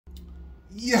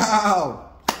Yo,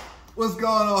 what's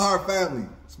going on, Hart family?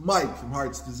 It's Mike from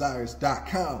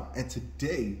hartsdesires.com, and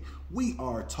today we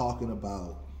are talking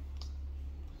about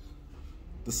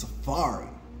the Safaree.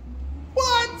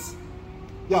 What?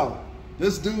 Yo,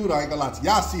 this dude, I ain't gonna lie to you.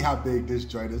 Y'all see how big this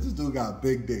joint is. This dude got a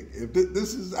big dick. If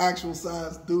this is actual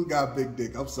size, dude got a big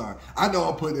dick. I'm sorry. I know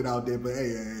I'm putting it out there, but hey,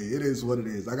 it is what it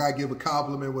is. I gotta give a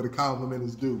compliment what a compliment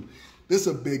is due. This is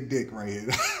a big dick right here.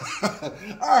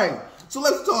 All right, so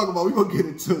let's talk about, we're gonna get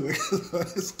into it.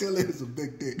 It still is a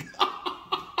big dick.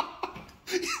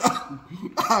 All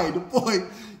right, the point,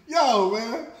 yo,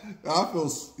 man. I feel,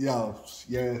 yo,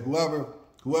 yeah,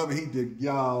 whoever he did,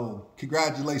 yo,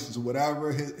 congratulations,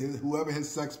 whatever whoever his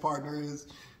sex partner is,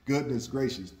 goodness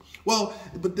gracious. Well,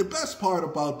 but the best part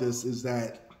about this is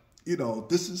that, you know,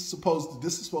 this is supposed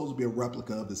to be a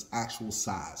replica of this actual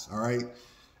size, all right?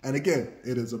 And again,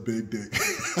 it is a big dick.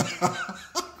 Y'all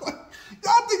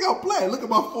think I'm playing? Look at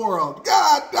my forearm.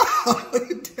 God, no,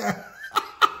 look at that.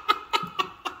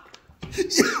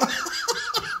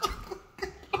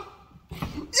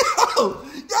 Yo,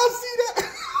 y'all see that?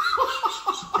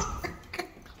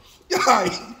 Yo, I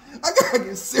gotta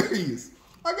get serious.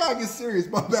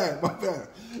 My bad.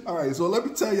 All right, so let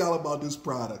me tell y'all about this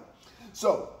product.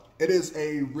 So it is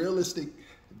a realistic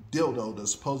dildo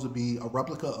that's supposed to be a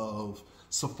replica of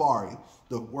Safaree,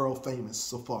 the world famous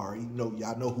Safaree. You know,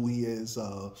 y'all know who he is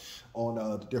on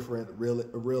the different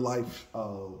real life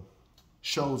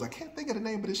shows. I can't think of the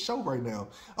name of this show right now.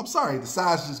 I'm sorry, the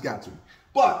size just got to me.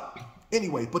 But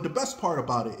anyway, but the best part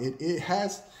about it,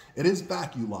 it is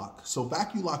vacuum lock. So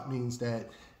vacuum lock means that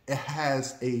it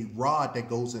has a rod that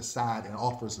goes inside and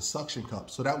offers a suction cup.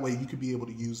 So that way you can be able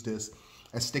to use this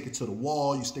and stick it to the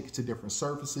wall. You stick it to different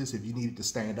surfaces. If you need it to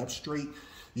stand up straight,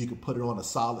 you can put it on a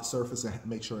solid surface and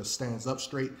make sure it stands up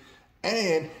straight.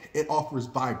 And it offers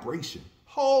vibration.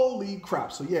 Holy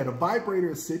crap. So yeah, the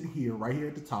vibrator is sitting here, right here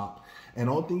at the top. And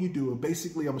the only thing you do,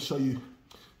 basically I'm gonna show you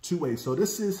two ways. So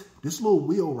this little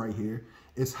wheel right here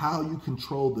is how you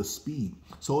control the speed.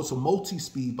 So it's a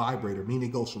multi-speed vibrator, meaning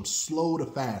it goes from slow to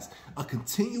fast. A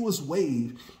continuous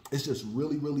wave is just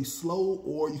really, really slow,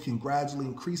 or you can gradually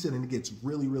increase it and it gets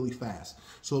really, really fast.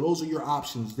 So those are your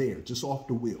options there, just off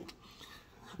the wheel.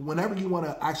 Whenever you want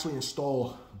to actually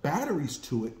install batteries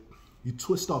to it, you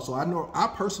twist off. So I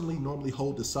personally normally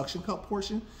hold the suction cup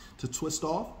portion to twist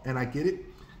off, and I get it.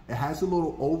 It has a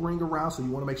little O-ring around, so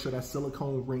you want to make sure that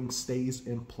silicone ring stays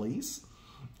in place.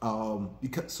 So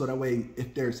that way,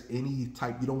 if there's any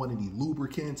type, you don't want any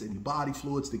lubricants, any body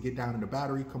fluids to get down in the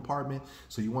battery compartment.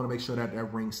 So you want to make sure that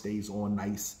that ring stays on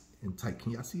nice and tight.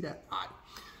 Can y'all see that? All right.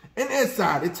 And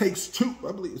inside, it takes two,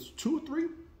 I believe it's 2 or 3.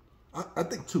 I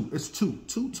think 2. It's two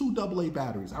AA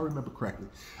batteries. I remember correctly.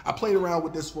 I played around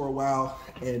with this for a while,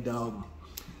 and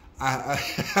I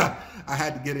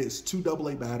had to get it. It's 2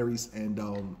 AA batteries, and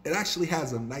it actually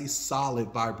has a nice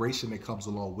solid vibration that comes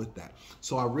along with that.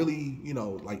 So I really, you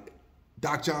know, like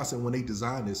Doc Johnson, when they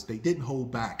designed this, they didn't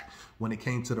hold back when it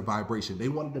came to the vibration. They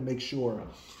wanted to make sure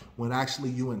when actually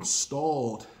you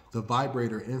installed the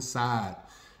vibrator inside,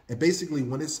 and basically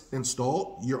when it's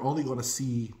installed, you're only going to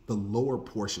see the lower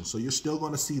portion. So you're still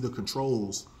going to see the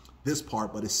controls, this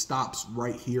part, but it stops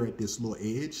right here at this little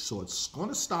edge. So it's going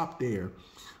to stop there.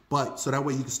 But so that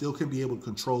way you still can be able to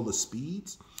control the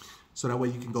speeds. So that way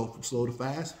you can go from slow to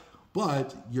fast,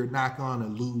 but you're not going to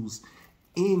lose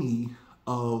any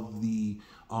of the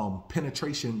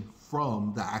penetration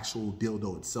from the actual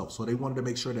dildo itself. So they wanted to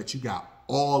make sure that you got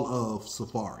all of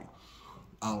Safaree.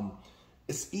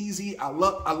 It's easy. I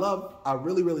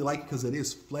really like it because it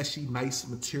is fleshy, nice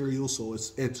material. So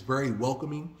it's very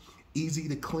welcoming, easy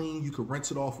to clean. You can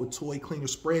rinse it off with toy cleaner,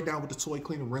 spray it down with the toy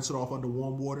cleaner, rinse it off under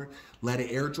warm water, let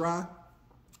it air dry.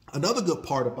 Another good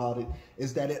part about it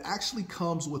is that it actually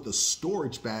comes with a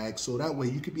storage bag, so that way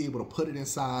you can be able to put it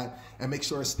inside and make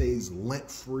sure it stays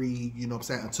lint-free, you know what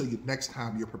I'm saying, until next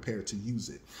time you're prepared to use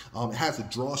it. It has a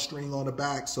drawstring on the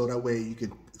back, so that way you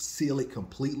can seal it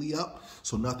completely up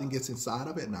so nothing gets inside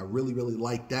of it, and I really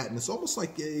like that. And it's almost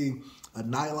like a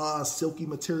nylon, silky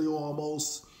material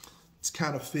almost. It's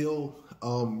kind of feel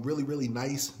really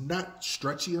nice, not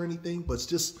stretchy or anything, but it's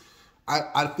just,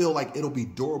 I feel like it'll be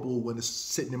durable when it's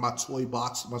sitting in my toy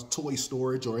box, my toy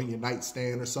storage, or in your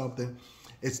nightstand or something.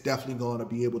 It's definitely going to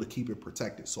be able to keep it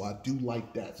protected. So I do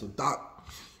like that. So Doc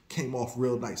came off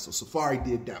real nice. So Safaree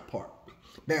did that part.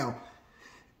 Now,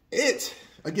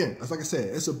 again, like I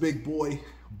said, it's a big boy,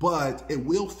 but it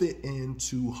will fit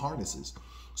into harnesses.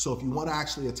 So if you want to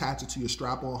actually attach it to your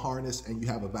strap-on harness and you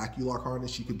have a vacuum lock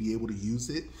harness, you could be able to use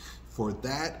it for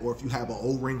that. Or if you have an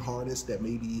O-ring harness that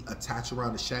maybe attach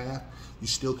around the shaft, you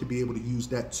still could be able to use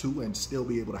that too and still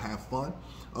be able to have fun.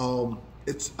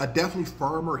 it's a definitely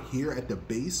firmer here at the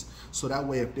base, so that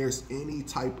way if there's any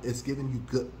type, it's giving you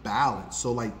good balance.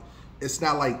 So like, it's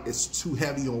not like it's too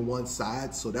heavy on one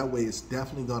side, so that way it's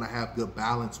definitely gonna have good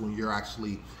balance when you're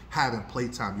actually having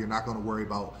playtime. You're not gonna worry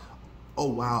about, oh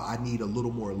wow, I need a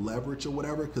little more leverage or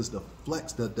whatever, because the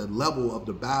flex, the level of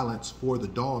the balance for the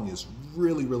dong is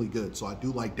really, really good. So I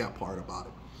do like that part about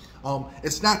it.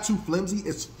 It's not too flimsy,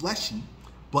 it's fleshy,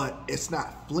 but it's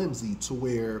not flimsy to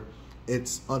where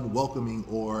it's unwelcoming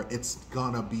or it's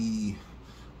gonna be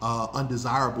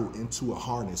undesirable into a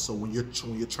harness. So when you're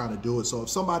trying to do it, so if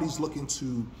somebody's looking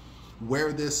to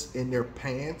wear this in their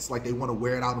pants, like they want to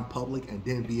wear it out in public and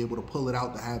then be able to pull it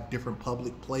out to have different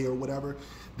public play or whatever,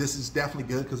 this is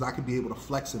definitely good because I can be able to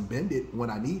flex and bend it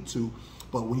when I need to.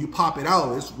 But when you pop it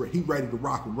out, he's ready to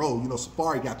rock and roll. You know,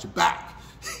 Safaree got your back.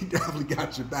 He definitely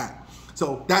got your back.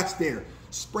 So that's there.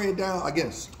 Spray it down.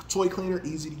 Again, toy cleaner,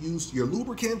 easy to use. Your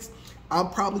lubricants, I'm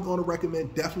probably going to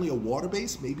recommend definitely a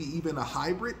water-based, maybe even a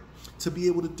hybrid to be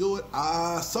able to do it.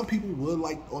 Some people would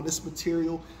like on this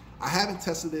material. I haven't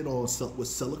tested it on with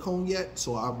silicone yet,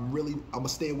 so I'm gonna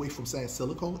stay away from saying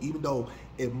silicone, even though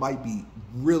it might be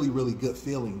really, really good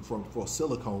feeling for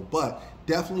silicone. But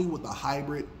definitely with a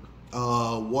hybrid,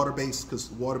 water-based, because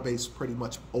water-based pretty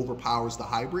much overpowers the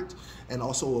hybrid, and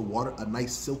also a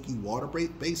nice silky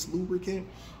water-based lubricant.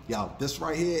 Y'all, this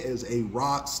right here is a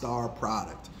rock star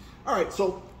product. All right,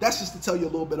 so that's just to tell you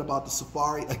a little bit about the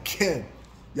Safaree. Again,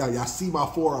 y'all see my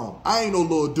forearm. I ain't no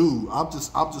little dude. I'm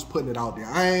just putting it out there.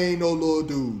 I ain't no little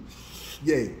dude.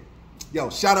 Yeah. Yo,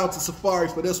 shout out to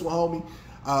Safaree for this one,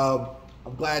 homie.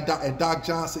 I'm glad Doc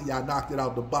Johnson, y'all knocked it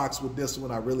out the box with this one.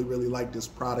 I really, really like this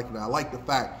product, and I like the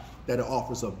fact that it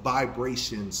offers a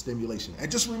vibration stimulation.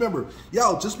 And just remember,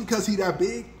 yo, just because he that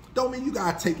big, don't mean you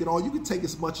gotta take it all. You can take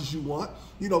as much as you want.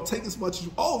 You know, take as much as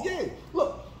you. Oh yeah,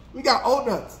 look, we got oat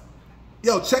nuts.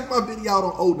 Yo, check my video out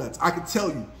on oat nuts. I can tell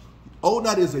you, oat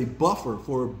nut is a buffer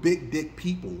for big dick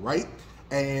people, right?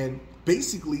 And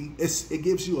basically, it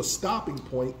gives you a stopping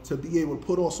point to be able to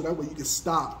put on, so that way you can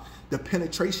stop the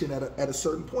penetration at a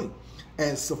certain point.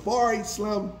 And Safaree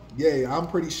Slim, yeah, I'm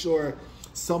pretty sure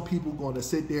some people going to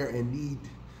sit there and need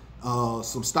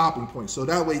some stopping points. So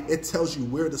that way it tells you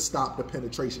where to stop the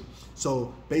penetration.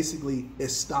 So basically it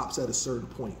stops at a certain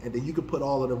point, and then you can put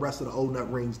all of the rest of the oat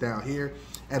nut rings down here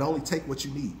and only take what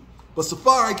you need. But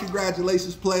Safaree,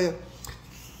 congratulations, player.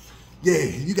 Yeah,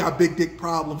 you got big dick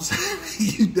problems.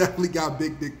 You definitely got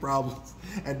big dick problems.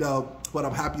 And but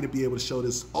I'm happy to be able to show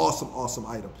this awesome, awesome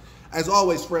item. As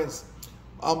always, friends,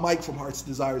 I'm Mike from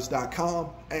hartsdesires.com,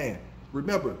 and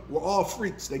remember, we're all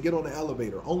freaks that get on the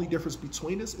elevator. Only difference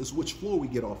between us is which floor we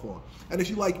get off on. And if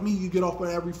you like me, you get off on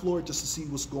every floor just to see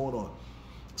what's going on.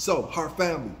 So, Hart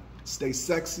family, stay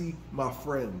sexy, my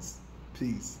friends.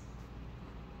 Peace.